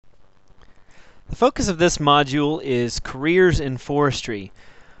The focus of this module is careers in forestry.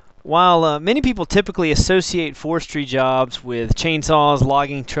 While many people typically associate forestry jobs with chainsaws,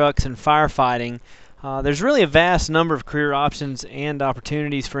 logging trucks, and firefighting, there's really a vast number of career options and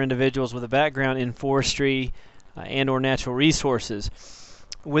opportunities for individuals with a background in forestry and/or natural resources.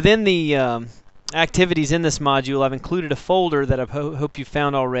 Within the activities in this module, I've included a folder that I hope you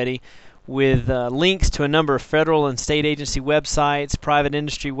found already with links to a number of federal and state agency websites, private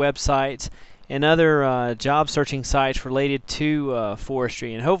industry websites, and other job searching sites related to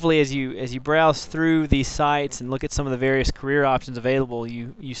forestry. And hopefully as you browse through these sites and look at some of the various career options available,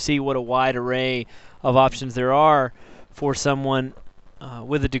 you see what a wide array of options there are for someone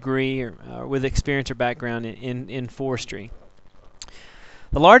with a degree or with experience or background in forestry.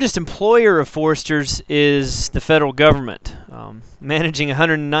 The largest employer of foresters is the federal government. Managing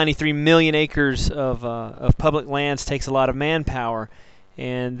 193 million acres of public lands takes a lot of manpower,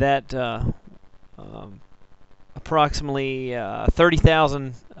 and that approximately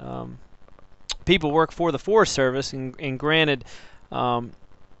 30,000 people work for the Forest Service, and granted,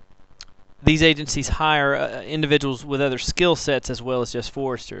 these agencies hire individuals with other skill sets as well as just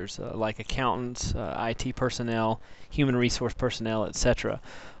foresters, like accountants, IT personnel, human resource personnel, etc.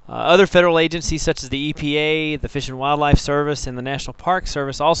 Other federal agencies such as the EPA, the Fish and Wildlife Service, and the National Park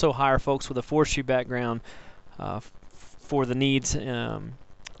Service also hire folks with a forestry background for the needs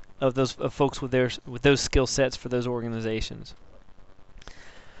of folks with those skill sets for those organizations.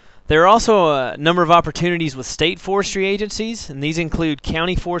 There are also a number of opportunities with state forestry agencies, and these include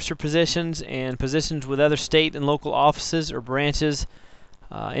county forester positions and positions with other state and local offices or branches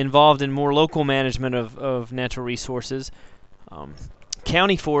involved in more local management of natural resources.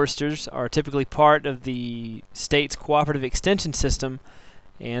 County foresters are typically part of the state's cooperative extension system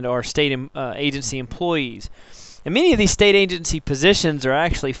and are state agency employees. And many of these state agency positions are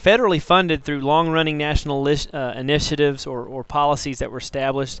actually federally funded through long-running national initiatives or policies that were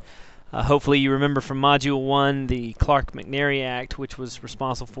established. Hopefully you remember from Module 1 the Clark-McNary Act, which was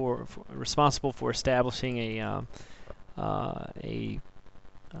responsible for establishing a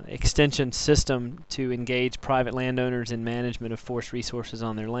extension system to engage private landowners in management of forest resources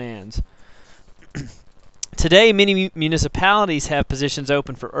on their lands. Today, many municipalities have positions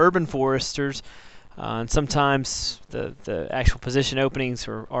open for urban foresters, and sometimes the actual position openings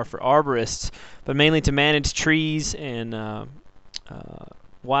are for arborists, but mainly to manage trees and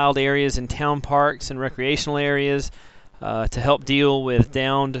wild areas in town parks and recreational areas, to help deal with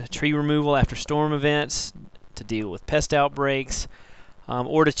downed tree removal after storm events, to deal with pest outbreaks,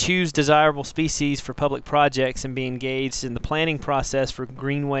 or to choose desirable species for public projects and be engaged in the planning process for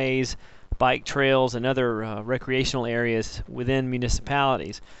greenways, bike trails, and other recreational areas within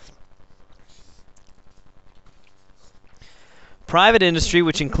municipalities. Private industry,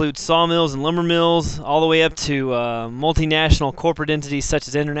 which includes sawmills and lumber mills, all the way up to multinational corporate entities such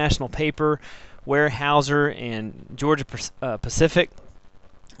as International Paper, Weyerhaeuser, and Georgia Pacific.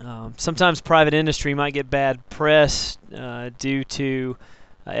 Sometimes private industry might get bad press due to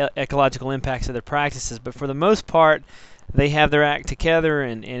ecological impacts of their practices, but for the most part, they have their act together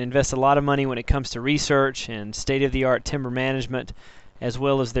and invest a lot of money when it comes to research and state-of-the-art timber management, as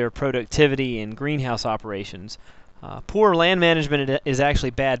well as their productivity and greenhouse operations. Poor land management is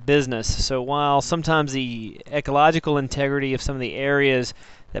actually bad business, so while sometimes the ecological integrity of some of the areas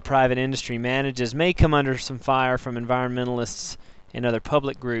that private industry manages may come under some fire from environmentalists and other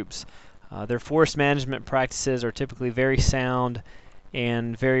public groups, their forest management practices are typically very sound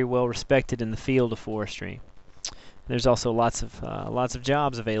and very well respected in the field of forestry. There's also lots of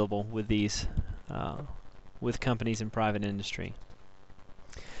jobs available with these with companies in private industry.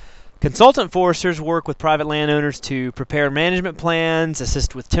 Consultant foresters work with private landowners to prepare management plans,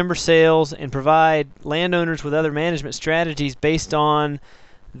 assist with timber sales, and provide landowners with other management strategies based on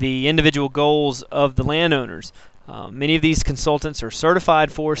the individual goals of the landowners. Many of these consultants are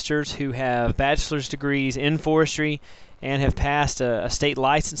certified foresters who have bachelor's degrees in forestry and have passed a state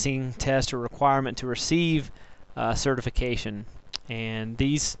licensing test or requirement to receive certification. And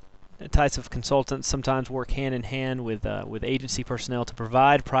these types of consultants sometimes work hand in hand with agency personnel to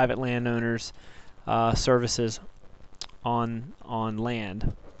provide private landowners services on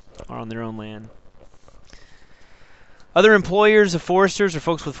land or on their own land. Other employers of foresters or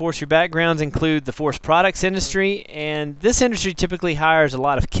folks with forestry backgrounds include the forest products industry, and this industry typically hires a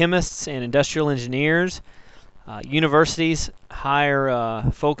lot of chemists and industrial engineers. Universities hire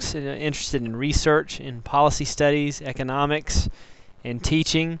folks interested in research, in policy studies, economics, and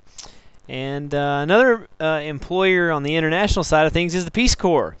teaching. And another employer on the international side of things is the Peace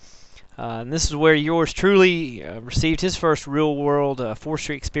Corps. And this is where yours truly received his first real-world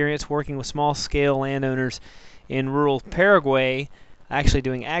forestry experience working with small-scale landowners in rural Paraguay, actually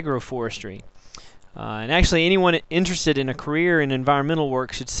doing agroforestry. And actually, anyone interested in a career in environmental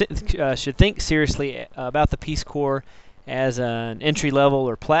work should think seriously about the Peace Corps as an entry-level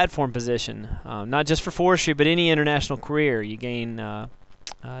or platform position, not just for forestry, but any international career. You gain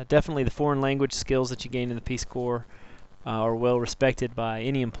definitely the foreign language skills that you gain in the Peace Corps are well respected by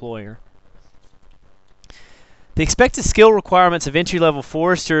any employer. The expected skill requirements of entry-level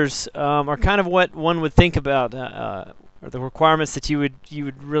foresters are kind of what one would think about, or the requirements that you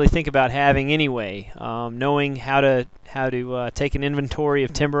would really think about having anyway. Knowing how to take an inventory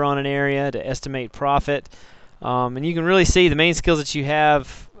of timber on an area, to estimate profit, and you can really see the main skills that you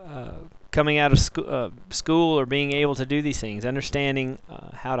have coming out of school or being able to do these things. Understanding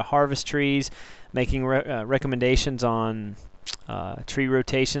how to harvest trees, making recommendations on tree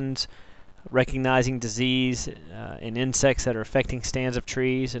rotations, recognizing disease and insects that are affecting stands of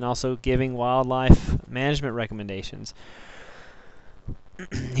trees, and also giving wildlife management recommendations.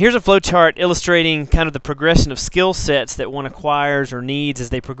 Here's a flowchart illustrating kind of the progression of skill sets that one acquires or needs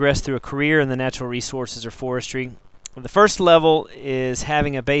as they progress through a career in the natural resources or forestry. The first level is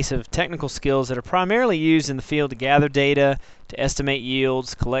having a base of technical skills that are primarily used in the field to gather data, to estimate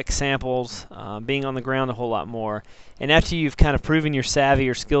yields, collect samples, being on the ground a whole lot more. And after you've kind of proven your savvy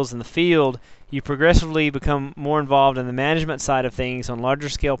or skills in the field, you progressively become more involved in the management side of things on larger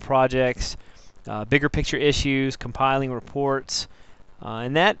scale projects, bigger picture issues, compiling reports,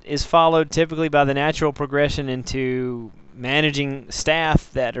 and that is followed typically by the natural progression into managing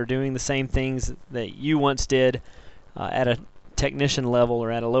staff that are doing the same things that you once did at a technician level or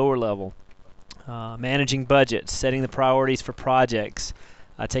at a lower level. Managing budgets, setting the priorities for projects,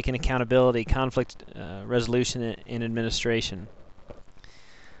 taking accountability, conflict resolution, and administration.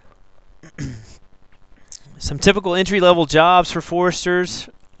 Some typical entry-level jobs for foresters,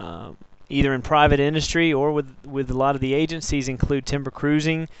 either in private industry or with a lot of the agencies, include timber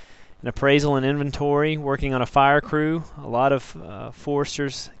cruising, and appraisal and inventory, working on a fire crew. A lot of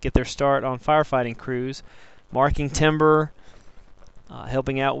foresters get their start on firefighting crews, marking timber,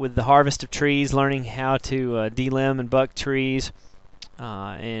 helping out with the harvest of trees, learning how to delimb and buck trees,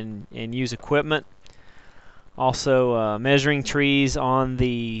 and use equipment. Also measuring trees on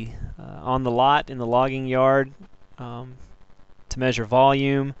the lot in the logging yard to measure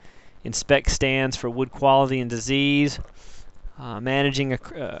volume, inspect stands for wood quality and disease, managing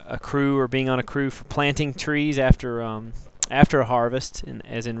a crew or being on a crew for planting trees after a harvest,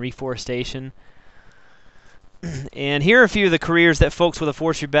 as in reforestation. And here are a few of the careers that folks with a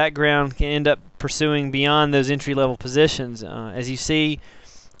forestry background can end up pursuing beyond those entry-level positions. As you see,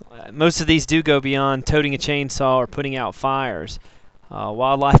 most of these do go beyond toting a chainsaw or putting out fires.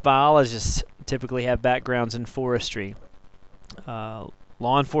 Wildlife biologists typically have backgrounds in forestry. Law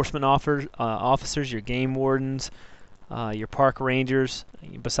enforcement officers, your game wardens, your park rangers.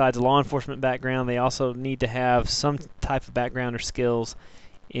 Besides a law enforcement background, they also need to have some type of background or skills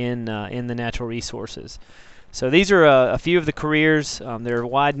in the natural resources. So these are a few of the careers. There are a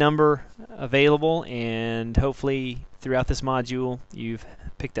wide number available, and hopefully throughout this module you've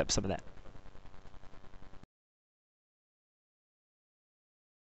picked up some of that.